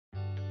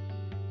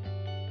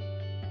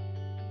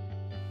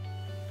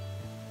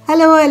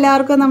Hello,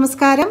 എല്ലാവർക്കും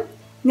നമസ്കാരം.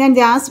 ഞാൻ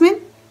ജാസ്മിൻ.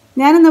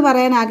 ഞാനിന്ന്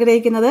പറയാൻ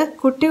ആഗ്രഹിക്കുന്നത്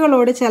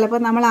കുട്ടികളോട് ചിലപ്പോൾ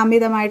നമ്മൾ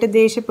അമിതമായിട്ട്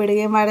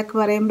ദേഷ്യപ്പെടുകയും വഴക്ക്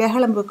പറയും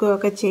ബഹളം വെക്കുകയും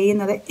ഒക്കെ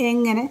ചെയ്യുന്നത്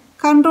എങ്ങനെ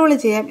കൺട്രോൾ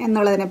ചെയ്യാം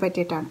എന്നുള്ളതിനെ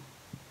പറ്റിയിട്ടാണ്.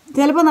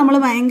 ചിലപ്പോൾ നമ്മൾ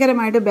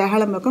ഭയങ്കരമായിട്ട്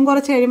ബഹളം വെക്കും,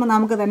 കുറച്ച് കഴിയുമ്പോൾ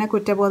നമുക്ക് തന്നെ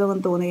കുറ്റബോധം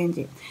തോന്നുകയും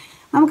ചെയ്യും.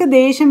 നമുക്ക്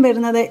ദേഷ്യം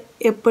വരുന്നത്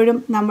എപ്പോഴും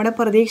നമ്മുടെ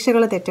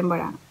പ്രതീക്ഷകൾ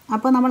തെറ്റുമ്പോഴാണ്.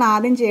 അപ്പോൾ നമ്മൾ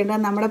ആദ്യം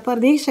ചെയ്യേണ്ടത് നമ്മുടെ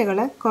പ്രതീക്ഷകൾ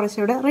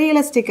കുറച്ചുകൂടെ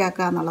റിയലിസ്റ്റിക്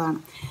ആക്കുക എന്നുള്ളതാണ്.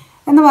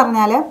 എന്ന്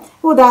പറഞ്ഞാൽ,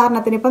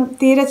 ഉദാഹരണത്തിന് ഇപ്പം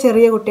തീരെ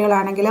ചെറിയ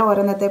കുട്ടികളാണെങ്കിൽ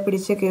ഓരോന്നത്തെ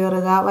പിടിച്ച്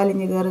കയറുക,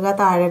 വലിഞ്ഞു കയറുക,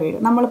 താഴെ വീഴും.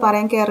 നമ്മൾ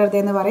പറയും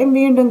കയറരുതെന്ന് പറയും,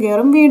 വീണ്ടും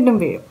കയറും, വീണ്ടും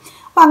വീഴും.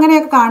 അപ്പോൾ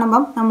അങ്ങനെയൊക്കെ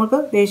കാണുമ്പം നമുക്ക്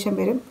ദേഷ്യം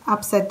വരും,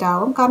 അപ്സെറ്റ്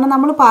ആവും. കാരണം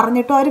നമ്മൾ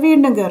പറഞ്ഞിട്ടും അവർ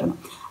വീണ്ടും കയറുന്നു.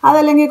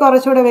 അതല്ലെങ്കിൽ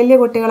കുറച്ചുകൂടെ വലിയ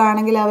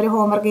കുട്ടികളാണെങ്കിൽ അവർ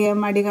ഹോംവർക്ക് ചെയ്യാൻ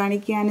മടി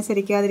കാണിക്കുക,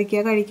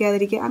 അനുസരിക്കാതിരിക്കുക,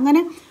 കഴിക്കാതിരിക്കുക,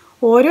 അങ്ങനെ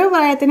ഓരോ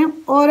പ്രായത്തിനും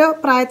ഓരോ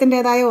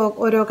പ്രായത്തിൻ്റെതായ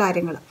ഓരോ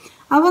കാര്യങ്ങൾ.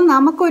 അപ്പം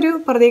നമുക്കൊരു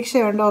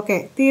പ്രതീക്ഷയുണ്ട്, ഓക്കെ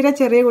തീരെ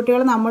ചെറിയ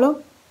കുട്ടികൾ നമ്മൾ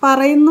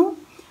പറയുന്നു,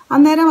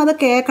 അന്നേരം അത്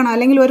കേൾക്കണം.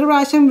 അല്ലെങ്കിൽ ഒരു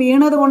പ്രാവശ്യം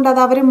വീണത് കൊണ്ട് അത്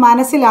അവർ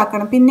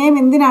മനസ്സിലാക്കണം, പിന്നെയും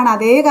എന്തിനാണ്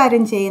അതേ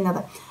കാര്യം ചെയ്യുന്നത്.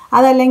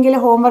 അതല്ലെങ്കിൽ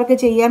ഹോംവർക്ക്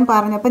ചെയ്യാൻ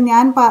പറഞ്ഞു, അപ്പം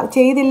ഞാൻ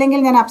ചെയ്തില്ലെങ്കിൽ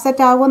ഞാൻ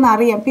അപ്സെറ്റ് ആകുമെന്ന്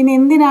അറിയാം, പിന്നെ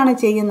എന്തിനാണ്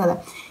ചെയ്യുന്നത്.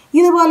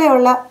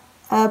 ഇതുപോലെയുള്ള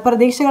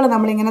പ്രതീക്ഷകൾ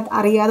നമ്മളിങ്ങനെ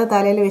അറിയാതെ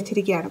തലയിൽ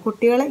വെച്ചിരിക്കുകയാണ്,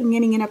 കുട്ടികൾ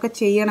ഇങ്ങനെയൊക്കെ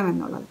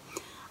ചെയ്യണമെന്നുള്ളത്.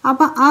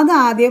 അപ്പം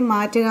അതാദ്യം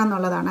മാറ്റുക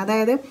എന്നുള്ളതാണ്.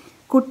 അതായത്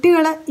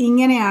കുട്ടികൾ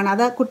ഇങ്ങനെയാണ്,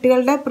 അത്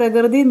കുട്ടികളുടെ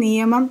പ്രകൃതി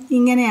നിയമം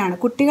ഇങ്ങനെയാണ്,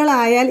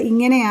 കുട്ടികളായാൽ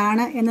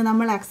ഇങ്ങനെയാണ് എന്ന്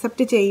നമ്മൾ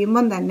അക്സെപ്റ്റ്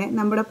ചെയ്യുമ്പം തന്നെ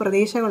നമ്മുടെ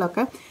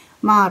പ്രതീക്ഷകളൊക്കെ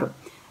മാറും.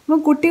 അപ്പം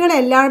കുട്ടികൾ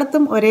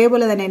എല്ലായിടത്തും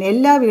ഒരേപോലെ തന്നെയാണ്,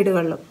 എല്ലാ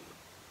വീടുകളിലും.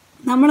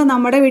 നമ്മൾ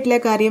നമ്മുടെ വീട്ടിലെ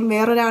കാര്യം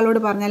വേറൊരാളോട്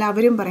പറഞ്ഞാൽ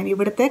അവരും പറയും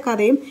ഇവിടുത്തെ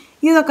കഥയും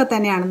ഇതൊക്കെ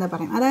തന്നെയാണെന്ന്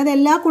പറയും. അതായത്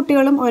എല്ലാ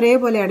കുട്ടികളും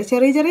ഒരേപോലെയാണ്,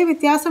 ചെറിയ ചെറിയ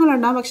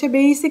വ്യത്യാസങ്ങളുണ്ടാകും, പക്ഷേ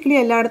ബേസിക്കലി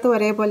എല്ലായിടത്തും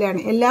ഒരേപോലെയാണ്.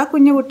 എല്ലാ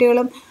കുഞ്ഞു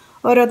കുട്ടികളും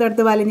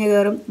ഓരോരുത്തടുത്ത് വലിഞ്ഞു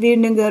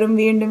കയറും,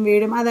 വീണ്ടും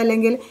വീഴും.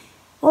 അതല്ലെങ്കിൽ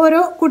ഓരോ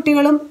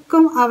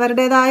കുട്ടികൾക്കും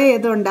അവരുടേതായ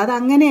ഇതുണ്ട്,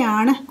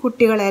 അതങ്ങനെയാണ്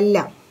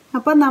കുട്ടികളെല്ലാം.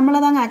 അപ്പം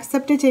നമ്മളതങ്ങ്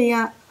അക്സെപ്റ്റ്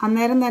ചെയ്യുക,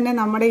 അന്നേരം തന്നെ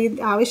നമ്മുടെ ഈ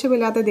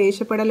ആവശ്യമില്ലാത്ത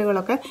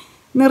ദേഷ്യപ്പെടലുകളൊക്കെ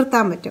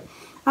നിർത്താൻ പറ്റും.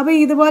 അപ്പോൾ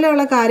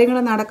ഇതുപോലെയുള്ള കാര്യങ്ങൾ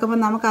നടക്കുമ്പോൾ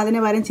നമുക്ക് അതിനെ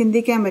വരും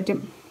ചിന്തിക്കാൻ പറ്റും,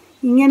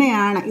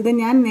 ഇങ്ങനെയാണ്, ഇത്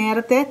ഞാൻ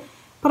നേരത്തെ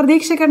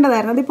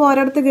പ്രതീക്ഷിക്കേണ്ടതായിരുന്നു. അതിപ്പോൾ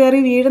ഓരോരുത്തർ കയറി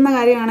വീഴുന്ന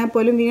കാര്യമാണെങ്കിൽ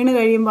പോലും വീണ്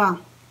കഴിയുമ്പോൾ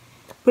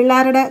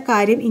പിള്ളേരുടെ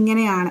കാര്യം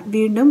ഇങ്ങനെയാണ്,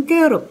 വീണ്ടും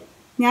കയറും,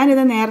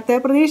 ഞാനിത് നേരത്തെ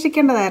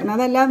പ്രതീക്ഷിക്കേണ്ടതായിരുന്നു.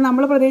 അതല്ലാതെ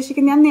നമ്മൾ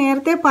പ്രതീക്ഷിക്കും ഞാൻ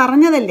നേരത്തെ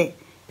പറഞ്ഞതല്ലേ,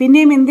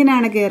 പിന്നെയും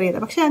എന്തിനാണ് കയറിയത്.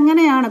 പക്ഷെ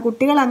അങ്ങനെയാണ്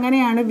കുട്ടികൾ,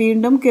 അങ്ങനെയാണ്,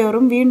 വീണ്ടും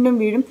കയറും, വീണ്ടും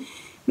വീഴും,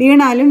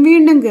 വീണാലും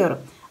വീണ്ടും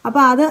കയറും.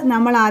 അപ്പോൾ അത്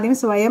നമ്മൾ ആദ്യം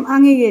സ്വയം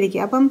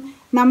അംഗീകരിക്കുക. അപ്പം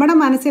നമ്മുടെ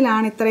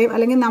മനസ്സിലാണ് ഇത്രയും,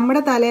 അല്ലെങ്കിൽ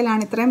നമ്മുടെ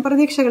തലയിലാണ് ഇത്രയും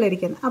പ്രതീക്ഷകൾ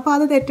ഇരിക്കുന്നത്. അപ്പോൾ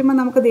അത് തെറ്റുമ്പോൾ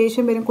നമുക്ക്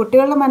ദേഷ്യം വരും.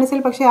 കുട്ടികളുടെ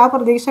മനസ്സിൽ പക്ഷേ ആ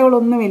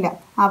പ്രതീക്ഷകളൊന്നുമില്ല,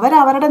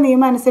 അവരവരുടെ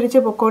നിയമം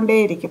അനുസരിച്ച്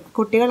പൊയ്ക്കൊണ്ടേയിരിക്കും.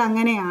 കുട്ടികൾ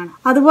അങ്ങനെയാണ്.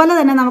 അതുപോലെ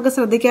തന്നെ നമുക്ക്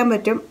ശ്രദ്ധിക്കാൻ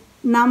പറ്റും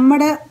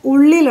നമ്മുടെ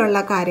ഉള്ളിലുള്ള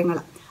കാര്യങ്ങൾ.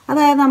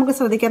 അതായത് നമുക്ക്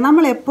ശ്രദ്ധിക്കാം,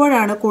 നമ്മൾ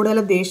എപ്പോഴാണ് കൂടുതൽ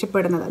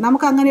ദേഷ്യപ്പെടുന്നത്,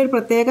 നമുക്ക് അങ്ങനെ ഒരു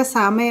പ്രത്യേക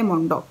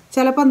സമയമുണ്ടോ?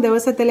 ചിലപ്പം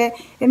ദിവസത്തിലെ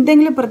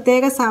എന്തെങ്കിലും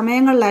പ്രത്യേക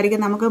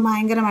സമയങ്ങളിലായിരിക്കും നമുക്ക്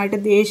ഭയങ്കരമായിട്ട്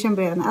ദേഷ്യം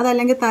വരുന്നത്.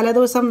 അതല്ലെങ്കിൽ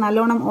തലേദിവസം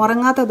നല്ലോണം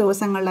ഉറങ്ങാത്ത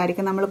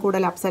ദിവസങ്ങളിലായിരിക്കും നമ്മൾ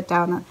കൂടുതൽ അപ്സെറ്റ്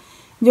ആവുന്നത്.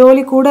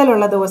 ജോലി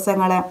കൂടുതലുള്ള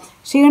ദിവസങ്ങൾ,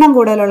 ക്ഷീണം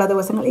കൂടുതലുള്ള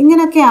ദിവസങ്ങൾ,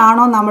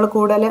 ഇങ്ങനെയൊക്കെയാണോ നമ്മൾ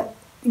കൂടുതൽ,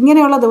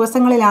 ഇങ്ങനെയുള്ള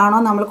ദിവസങ്ങളിലാണോ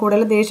നമ്മൾ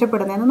കൂടുതൽ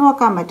ദേഷ്യപ്പെടുന്നതെന്ന്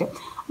നോക്കാൻ പറ്റും.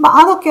 അപ്പോൾ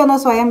അതൊക്കെ ഒന്ന്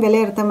സ്വയം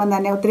വിലയിരുത്തുമ്പോൾ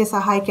തന്നെ ഒത്തിരി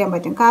സഹായിക്കാൻ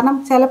പറ്റും. കാരണം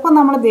ചിലപ്പോൾ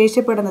നമ്മൾ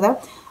ദേഷ്യപ്പെടുന്നത്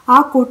ആ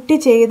കുട്ടി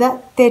ചെയ്ത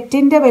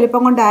തെറ്റിൻ്റെ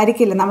വലിപ്പം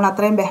കൊണ്ടായിരിക്കില്ല നമ്മൾ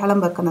അത്രയും ബഹളം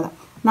വെക്കുന്നത്.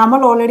 നമ്മൾ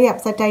ഓൾറെഡി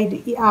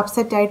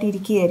അപ്സെറ്റായിട്ട്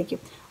ഇരിക്കുകയായിരിക്കും,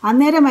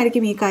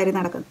 അന്നേരമായിരിക്കും ഈ കാര്യം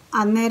നടക്കുന്നത്.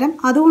 അന്നേരം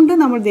അതുകൊണ്ട്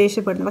നമ്മൾ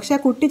ദേഷ്യപ്പെടുന്നു. പക്ഷേ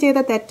ആ കുട്ടി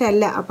ചെയ്ത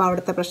തെറ്റല്ല അപ്പോൾ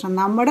അവിടുത്തെ പ്രശ്നം,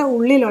 നമ്മുടെ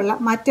ഉള്ളിലുള്ള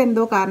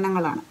മറ്റെന്തോ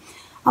കാരണങ്ങളാണ്.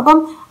 അപ്പം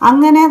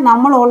അങ്ങനെ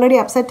നമ്മൾ ഓൾറെഡി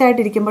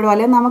അപ്സെറ്റായിട്ടിരിക്കുമ്പോഴോ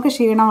അല്ലെങ്കിൽ നമുക്ക്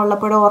ക്ഷീണം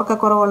ഉള്ളപ്പോഴോ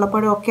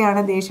ഓർക്കക്കുറവുള്ളപ്പോഴോ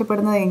ഒക്കെയാണ്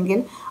ദേഷ്യപ്പെടുന്നതെങ്കിൽ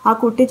ആ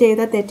കുട്ടി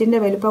ചെയ്ത തെറ്റിൻ്റെ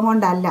വലിപ്പം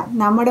കൊണ്ടല്ല,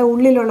 നമ്മുടെ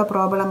ഉള്ളിലുള്ള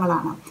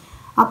പ്രോബ്ലങ്ങളാണ്.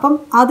 അപ്പം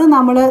അത്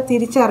നമ്മൾ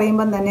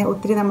തിരിച്ചറിയുമ്പം തന്നെ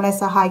ഒത്തിരി നമ്മളെ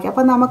സഹായിക്കും.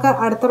 അപ്പം നമുക്ക്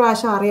അടുത്ത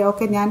പ്രാവശ്യം അറിയാം,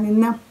 ഓക്കെ ഞാൻ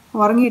ഇന്ന്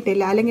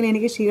ഉറങ്ങിയിട്ടില്ല, അല്ലെങ്കിൽ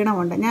എനിക്ക്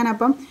ക്ഷീണമുണ്ട്,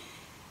 ഞാനപ്പം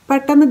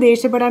പെട്ടെന്ന്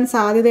ദേഷ്യപ്പെടാൻ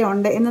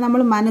സാധ്യതയുണ്ട് എന്ന്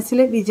നമ്മൾ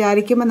മനസ്സിൽ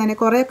വിചാരിക്കുമ്പോൾ തന്നെ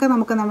കുറേയൊക്കെ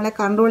നമുക്ക് നമ്മളെ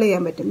കൺട്രോൾ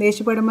ചെയ്യാൻ പറ്റും.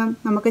 ദേഷ്യപ്പെടുമ്പം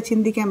നമുക്ക്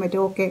ചിന്തിക്കാൻ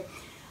പറ്റും, ഓക്കെ.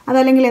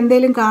 അതല്ലെങ്കിൽ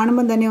എന്തെങ്കിലും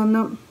കാണുമ്പം തന്നെ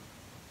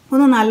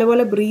ഒന്ന്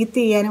നല്ലപോലെ ബ്രീത്ത്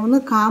ചെയ്യാനും ഒന്ന്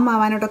കാം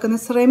ആവാനായിട്ടൊക്കെ ഒന്ന്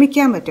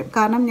ശ്രമിക്കാൻ പറ്റും.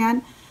 കാരണം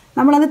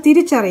നമ്മളത്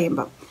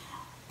തിരിച്ചറിയുമ്പം.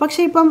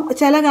 പക്ഷേ ഇപ്പം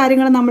ചില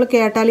കാര്യങ്ങൾ നമ്മൾ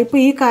കേട്ടാൽ, ഇപ്പോൾ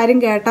ഈ കാര്യം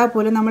കേട്ടാൽ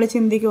പോലും നമ്മൾ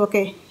ചിന്തിക്കും,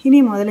 ഓക്കെ ഇനി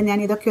മുതൽ ഞാൻ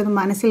ഇതൊക്കെ ഒന്ന്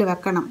മനസ്സിൽ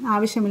വെക്കണം,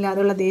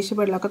 ആവശ്യമില്ലാതെയുള്ള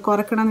ദേഷ്യപ്പെടലൊക്കെ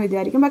കുറയ്ക്കണം എന്ന്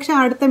വിചാരിക്കും. പക്ഷേ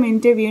അടുത്ത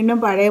മിനിറ്റ് വീണ്ടും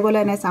പഴയ പോലെ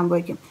തന്നെ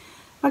സംഭവിക്കും.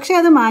 പക്ഷേ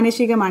അത്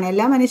മാനുഷികമാണ്,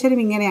 എല്ലാ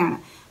മനുഷ്യരും ഇങ്ങനെയാണ്.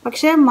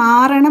 പക്ഷേ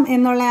മാറണം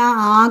എന്നുള്ള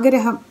ആ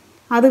ആഗ്രഹം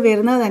അത്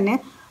വരുന്നത് തന്നെ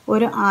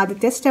ഒരു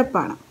ആദ്യത്തെ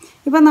സ്റ്റെപ്പാണ്.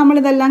 ഇപ്പം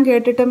നമ്മളിതെല്ലാം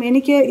കേട്ടിട്ടും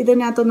എനിക്ക്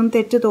ഇതിനകത്തൊന്നും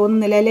തെറ്റ്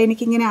തോന്നുന്നില്ല, അല്ലെ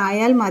എനിക്കിങ്ങനെ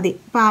ആയാൽ മതി,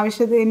 ഇപ്പം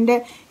ആവശ്യത്തിൻ്റെ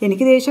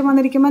എനിക്ക് ദേഷ്യം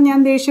വന്നിരിക്കുമ്പോൾ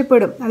ഞാൻ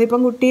ദേഷ്യപ്പെടും,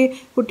 അതിപ്പം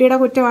കുട്ടിയുടെ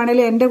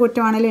കുറ്റമാണെങ്കിലും എൻ്റെ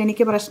കുറ്റമാണെങ്കിലും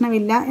എനിക്ക്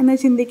പ്രശ്നമില്ല എന്ന്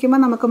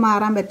ചിന്തിക്കുമ്പോൾ നമുക്ക്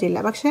മാറാൻ പറ്റില്ല.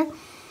 പക്ഷെ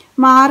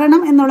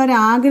മാറണം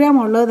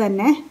എന്നുള്ളൊരാഗ്രഹമുള്ളത്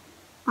തന്നെ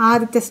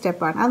ആദ്യത്തെ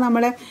സ്റ്റെപ്പാണ്. അത്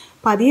നമ്മളെ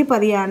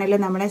പതിയാണെങ്കിലും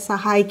നമ്മളെ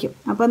സഹായിക്കും.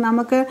 അപ്പം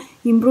നമുക്ക്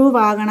ഇമ്പ്രൂവ്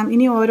ആകണം.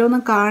 ഇനി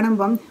ഓരോന്നും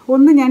കാണുമ്പം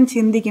ഒന്ന് ഞാൻ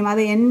ചിന്തിക്കും,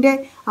 അത് എൻ്റെ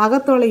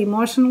അകത്തുള്ള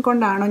ഇമോഷൻ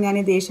കൊണ്ടാണോ ഞാൻ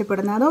ഈ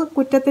ദേഷ്യപ്പെടുന്നത്, അതോ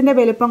കുറ്റത്തിൻ്റെ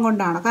വലിപ്പം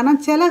കൊണ്ടാണോ? കാരണം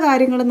ചില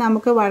കാര്യങ്ങൾ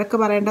നമുക്ക് വഴക്ക്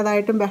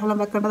പറയേണ്ടതായിട്ടും ബഹളം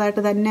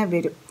വെക്കേണ്ടതായിട്ട് തന്നെ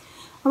വരും.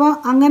 അപ്പോൾ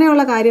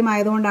അങ്ങനെയുള്ള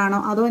കാര്യമായതുകൊണ്ടാണോ,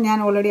 അതോ ഞാൻ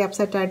ഓൾറെഡി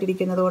അപ്സെറ്റ്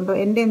ആയിട്ടിരിക്കുന്നത് കൊണ്ടോ,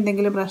 എൻ്റെ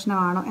എന്തെങ്കിലും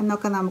പ്രശ്നമാണോ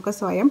എന്നൊക്കെ നമുക്ക്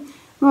സ്വയം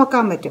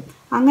നോക്കാൻ പറ്റും.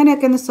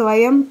 അങ്ങനെയൊക്കെ ഒന്ന്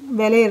സ്വയം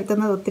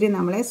വിലയിരുത്തുന്നത് ഒത്തിരി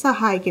നമ്മളെ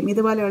സഹായിക്കും.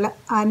 ഇതുപോലെയുള്ള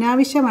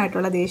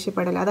അനാവശ്യമായിട്ടുള്ള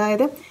ദേഷ്യപ്പെടൽ,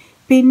 അതായത്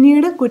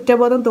പിന്നീട്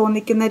കുറ്റബോധം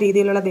തോന്നിക്കുന്ന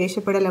രീതിയിലുള്ള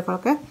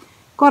ദേഷ്യപ്പെടലൊക്കെ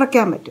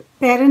കുറയ്ക്കാൻ പറ്റും.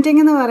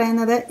 പേരൻറ്റിംഗ് എന്ന്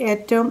പറയുന്നത്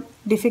ഏറ്റവും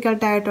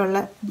ഡിഫിക്കൽട്ടായിട്ടുള്ള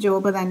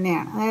ജോബ്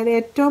തന്നെയാണ്. അതായത്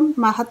ഏറ്റവും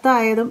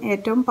മഹത്തായതും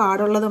ഏറ്റവും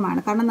പാടുള്ളതുമാണ്.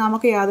 കാരണം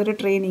നമുക്ക് യാതൊരു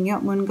ട്രെയിനിങ്ങോ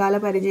മുൻകാല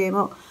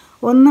പരിചയമോ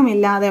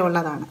ഒന്നുമില്ലാതെ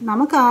ഉള്ളതാണ്.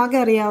 നമുക്ക് ആകെ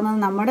അറിയാവുന്നത്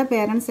നമ്മുടെ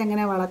പേരൻസ്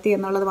എങ്ങനെ വളർത്തി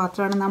എന്നുള്ളത്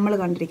മാത്രമാണ് നമ്മൾ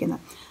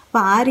കണ്ടിരിക്കുന്നത്.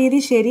 അപ്പോൾ ആ രീതി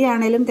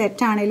ശരിയാണേലും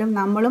തെറ്റാണേലും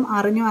നമ്മളും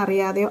അറിഞ്ഞോ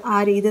അറിയാതെയോ ആ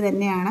രീതി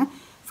തന്നെയാണ്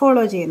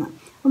ഫോളോ ചെയ്യുന്നത്.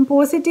 അപ്പം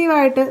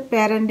പോസിറ്റീവായിട്ട്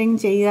പേരൻറ്റിങ്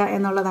ചെയ്യുക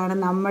എന്നുള്ളതാണ്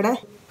നമ്മുടെ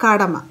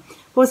കടമ.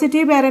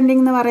 പോസിറ്റീവ്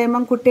പേരൻറ്റിംഗ് എന്ന്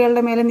പറയുമ്പം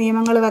കുട്ടികളുടെ മേലെ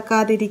നിയമങ്ങൾ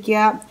വെക്കാതിരിക്കുക,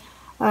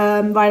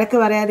 വഴക്ക്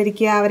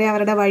പറയാതിരിക്കുക, അവരെ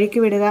അവരുടെ വഴിക്ക്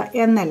വിടുക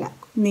എന്നല്ല.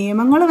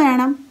 നിയമങ്ങൾ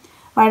വേണം,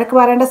 വഴക്ക്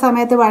പറയേണ്ട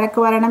സമയത്ത് വഴക്ക്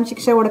പറയണം,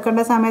 ശിക്ഷ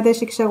കൊടുക്കേണ്ട സമയത്ത്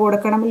ശിക്ഷ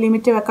കൊടുക്കണം,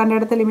 ലിമിറ്റ്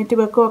വെക്കേണ്ടയിടത്ത് ലിമിറ്റ്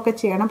വെക്കുകയൊക്കെ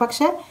ചെയ്യണം.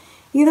 പക്ഷേ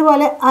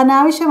ഇതുപോലെ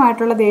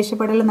അനാവശ്യമായിട്ടുള്ള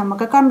ദേഷ്യപ്പെടൽ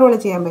നമുക്ക് കൺട്രോൾ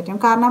ചെയ്യാൻ പറ്റും.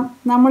 കാരണം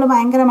നമ്മൾ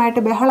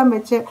ഭയങ്കരമായിട്ട് ബഹളം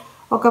വെച്ച്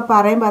ഒക്കെ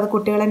പറയുമ്പോൾ അത്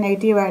കുട്ടികളെ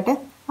നെഗറ്റീവായിട്ട്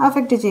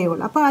അഫക്റ്റ്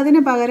ചെയ്യുള്ളൂ. അപ്പോൾ അതിന്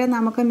പകരം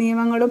നമുക്ക്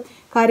നിയമങ്ങളും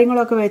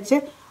കാര്യങ്ങളൊക്കെ വെച്ച്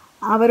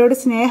അവരോട്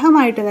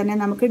സ്നേഹമായിട്ട് തന്നെ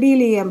നമുക്ക് ഡീൽ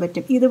ചെയ്യാൻ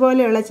പറ്റും.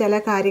 ഇതുപോലെയുള്ള ചില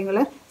കാര്യങ്ങൾ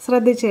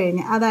ശ്രദ്ധിച്ചു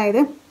കഴിഞ്ഞാൽ,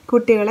 അതായത്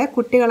കുട്ടികളെ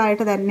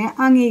കുട്ടികളായിട്ട് തന്നെ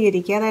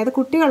അംഗീകരിക്കുക. അതായത്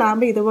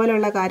കുട്ടികളാകുമ്പോൾ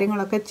ഇതുപോലെയുള്ള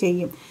കാര്യങ്ങളൊക്കെ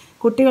ചെയ്യും,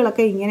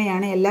 കുട്ടികളൊക്കെ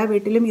ഇങ്ങനെയാണ്, എല്ലാ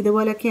വീട്ടിലും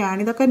ഇതുപോലെയൊക്കെയാണ്,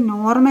 ഇതൊക്കെ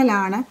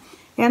നോർമലാണ്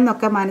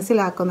എന്നൊക്കെ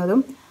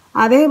മനസ്സിലാക്കുന്നതും,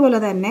 അതേപോലെ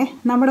തന്നെ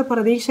നമ്മുടെ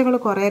പ്രതീക്ഷകൾ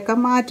കുറേയൊക്കെ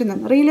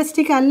മാറ്റുന്നതും.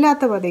 റിയലിസ്റ്റിക്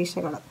അല്ലാത്ത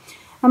പ്രതീക്ഷകൾ,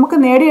 നമുക്ക്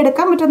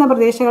നേടിയെടുക്കാൻ പറ്റുന്ന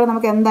പ്രതീക്ഷകൾ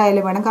നമുക്ക്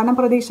എന്തായാലും വേണം. കാരണം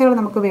പ്രതീക്ഷകൾ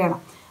നമുക്ക്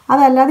വേണം.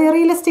 അതല്ലാതെ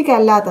റിയലിസ്റ്റിക്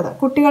അല്ലാത്തത്,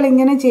 കുട്ടികൾ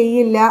ഇങ്ങനെ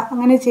ചെയ്യില്ല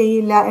അങ്ങനെ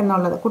ചെയ്യില്ല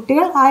എന്നുള്ളത്.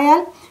 കുട്ടികൾ ആയാൽ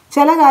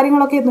ചില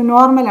കാര്യങ്ങളൊക്കെ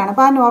നോർമലാണ്.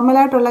 അപ്പോൾ ആ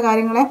നോർമലായിട്ടുള്ള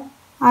കാര്യങ്ങളെ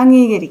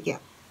അംഗീകരിക്കുക.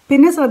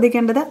 പിന്നെ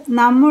ശ്രദ്ധിക്കേണ്ടത്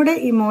നമ്മുടെ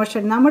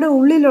ഇമോഷൻ, നമ്മുടെ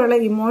ഉള്ളിലുള്ള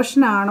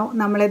ഇമോഷനാണോ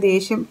നമ്മളെ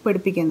ദേഷ്യം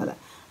പിടിപ്പിക്കുന്നത്.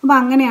 അപ്പോൾ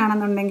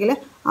അങ്ങനെയാണെന്നുണ്ടെങ്കിൽ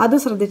അത്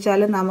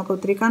ശ്രദ്ധിച്ചാൽ നമുക്ക്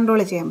ഒത്തിരി കൺട്രോൾ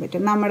ചെയ്യാൻ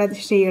പറ്റും. നമ്മുടെ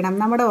ക്ഷീണം,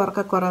 നമ്മുടെ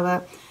ഉറക്കക്കുറവ്,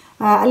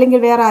 അല്ലെങ്കിൽ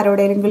വേറെ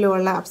ആരോടെങ്കിലും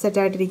ഉള്ള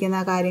അപ്സെറ്റായിട്ടിരിക്കുന്ന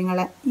കാര്യങ്ങൾ,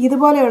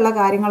 ഇതുപോലെയുള്ള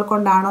കാര്യങ്ങൾ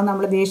കൊണ്ടാണോ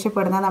നമ്മൾ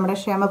ദേഷ്യപ്പെടുന്നത്, നമ്മുടെ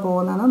ക്ഷമ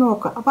പോകുന്നതെന്ന്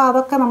നോക്കുക. അപ്പോൾ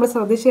അതൊക്കെ നമ്മൾ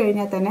ശ്രദ്ധിച്ചു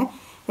കഴിഞ്ഞാൽ തന്നെ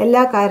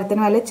എല്ലാ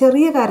കാര്യത്തിനും, അല്ലെങ്കിൽ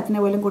ചെറിയ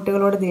കാര്യത്തിന് പോലും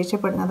കുട്ടികളോട്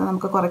ദേഷ്യപ്പെടുന്നത്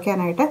നമുക്ക്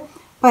കുറയ്ക്കാനായിട്ട്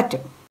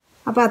പറ്റും.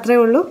 അപ്പോൾ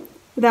അത്രയേ ഉള്ളൂ.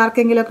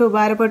 ഇതാർക്കെങ്കിലുമൊക്കെ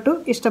ഉപകാരപ്പെട്ടു,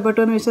 ഇഷ്ടപ്പെട്ടു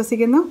എന്ന്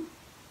വിശ്വസിക്കുന്നു.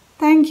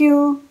 താങ്ക്